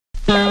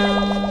Drop.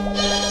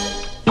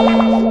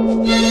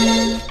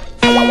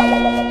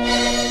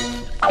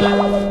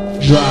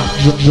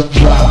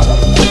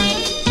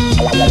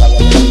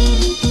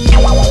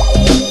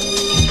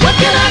 What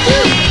can I do?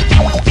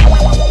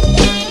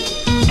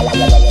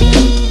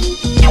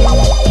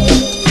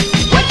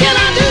 What can I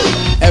do?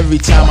 Every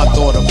time I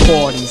thought of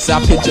parties,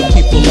 I picture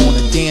people on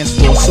the dance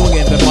floor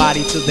swinging their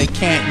body till they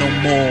can't no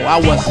more. I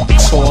wasn't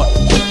taught.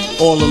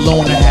 All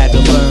alone I had to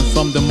learn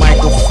from the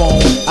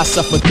microphone. I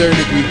suffered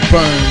third-degree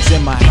burns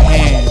in my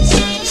hands,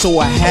 so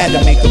I had to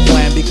make a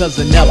plan because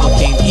it never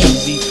came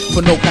easy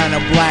for no kind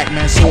of black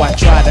man. So I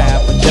tried to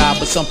have a job,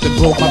 but something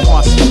broke my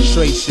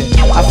concentration.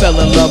 I fell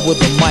in love with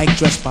a mic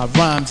dressed by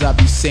rhymes I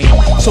be saying.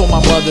 So my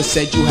mother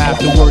said you have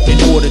to work in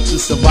order to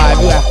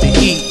survive. You have to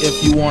eat if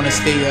you want to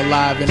stay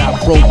alive. And I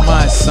broke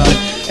my son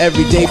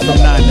every day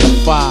from 9 to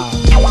 5.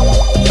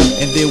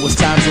 And there was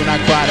times when I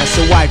cried. I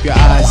said, wipe your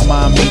eyes,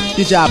 mommy,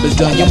 your job is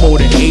done, you're more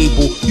than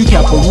able. You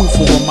kept a roof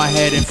over my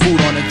head and food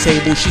on the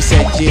table. She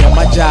said, yeah,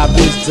 my job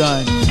is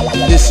done.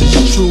 This is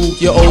true,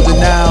 you're older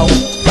now,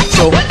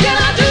 so what can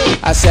I do?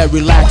 I said,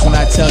 relax when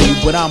I tell you,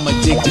 but I'm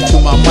addicted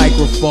to my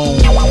microphone.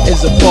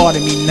 It's a part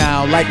of me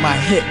now, like my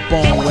hip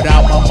bone.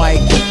 Without my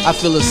mic, I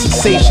feel a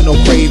sensational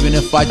craving.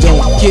 If I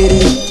don't get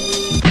it,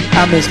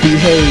 I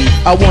misbehave.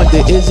 I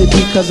wonder, is it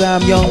because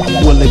I'm young?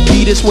 Will it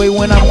be this way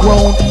when I'm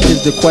grown?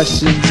 Is the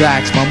questions I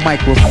ask my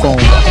microphone.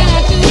 How can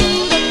I do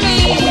the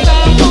things I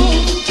want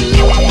to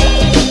do?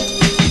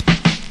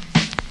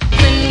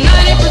 When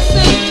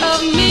 90% of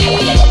me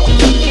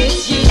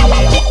is you. My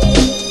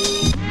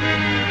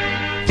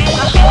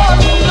heart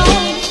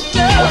alone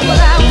does what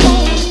I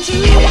want to.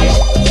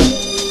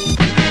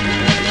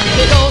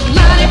 Because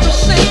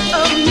 90%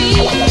 of me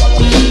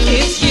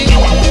is you.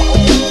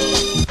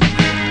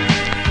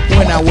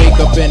 When I wake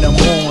up in the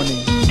morning,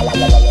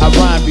 I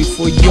rhyme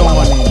before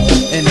yawning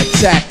and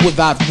attack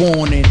without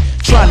warning,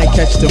 trying to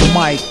catch the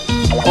mic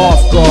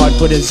off guard,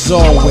 but it's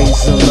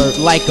always alert,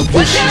 like a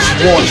vicious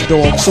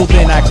watchdog. So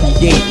then I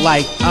create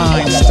like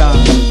Einstein,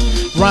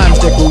 rhymes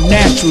that grow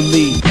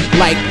naturally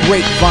like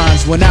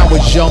grapevines. When I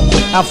was young,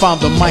 I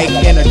found the mic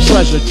in a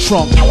treasure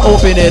trunk,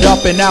 opened it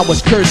up and I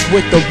was cursed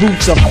with the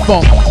roots of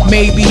funk.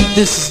 Maybe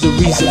this is the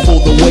reason for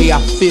the way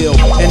I feel.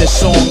 In a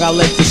song I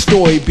let the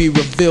story be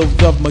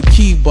revealed of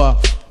Makeba,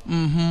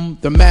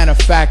 the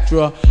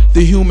manufacturer,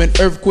 the human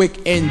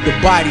earthquake and the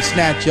body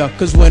snatcher.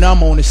 Cause when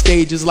I'm on the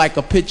stage it's like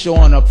a pitcher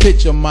on a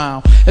pitcher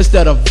mound.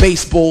 Instead of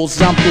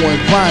baseballs I'm throwing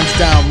rhymes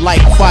down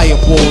like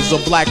fireballs. A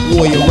black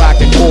warrior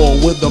rocking all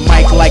with a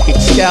mic like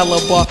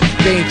Excalibur,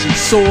 the ancient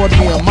sword.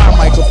 Me and my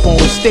microphone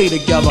stay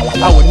together,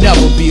 I would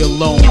never be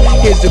alone.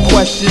 Here's the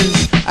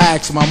questions I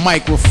ask my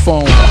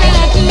microphone. How can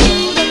I do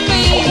the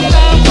things I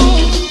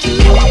want to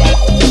do?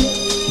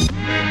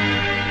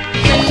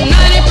 When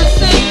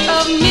 90%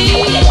 of me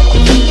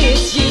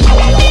is you.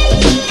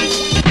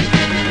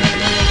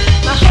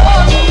 My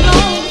heart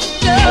alone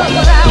does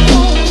what I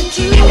want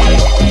to.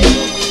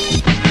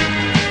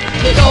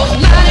 Because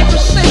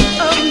 90%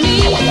 of me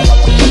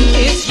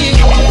is you.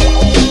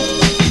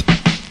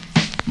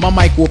 My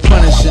mic will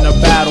punish in a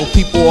battle.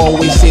 People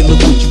always say,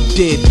 look what you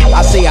did.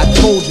 I say, I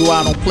told you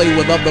I don't play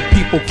with other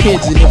people,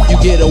 kids. And if you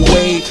get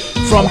away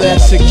from the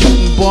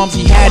executing bombs,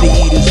 he had to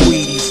eat his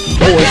Wheaties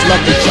or his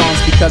Lucky Charms,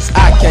 because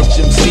I catch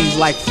MCs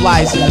like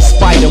flies in a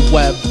spider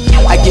web.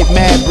 I get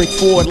mad, break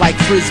forward like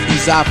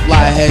frisbees, I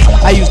fly ahead.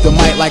 I use the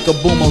mic like a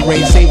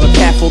boomerang, save a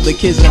cat for the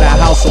kids in the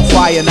house on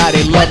fire. Now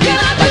they love me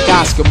like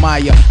Oscar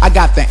Mayer. I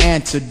got the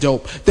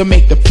antidote to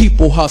make the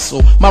people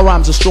hustle. My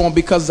rhymes are strong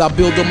because I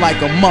build them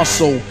like a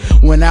muscle.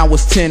 When I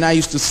was 10, I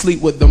used to sleep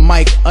with the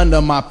mic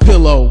under my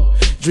pillow,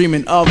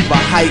 dreaming of a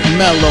hype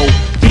mellow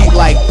beat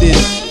like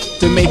this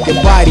to make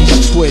your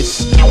bodies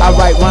twist. I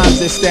write rhymes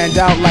that stand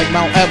out like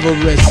Mount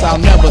Everest. I'll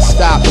never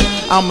stop,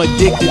 I'm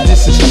addicted,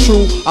 this is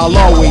true. I'll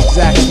always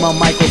ask my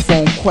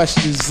microphone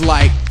questions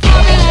like,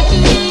 how can I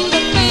do the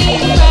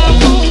things I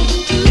want?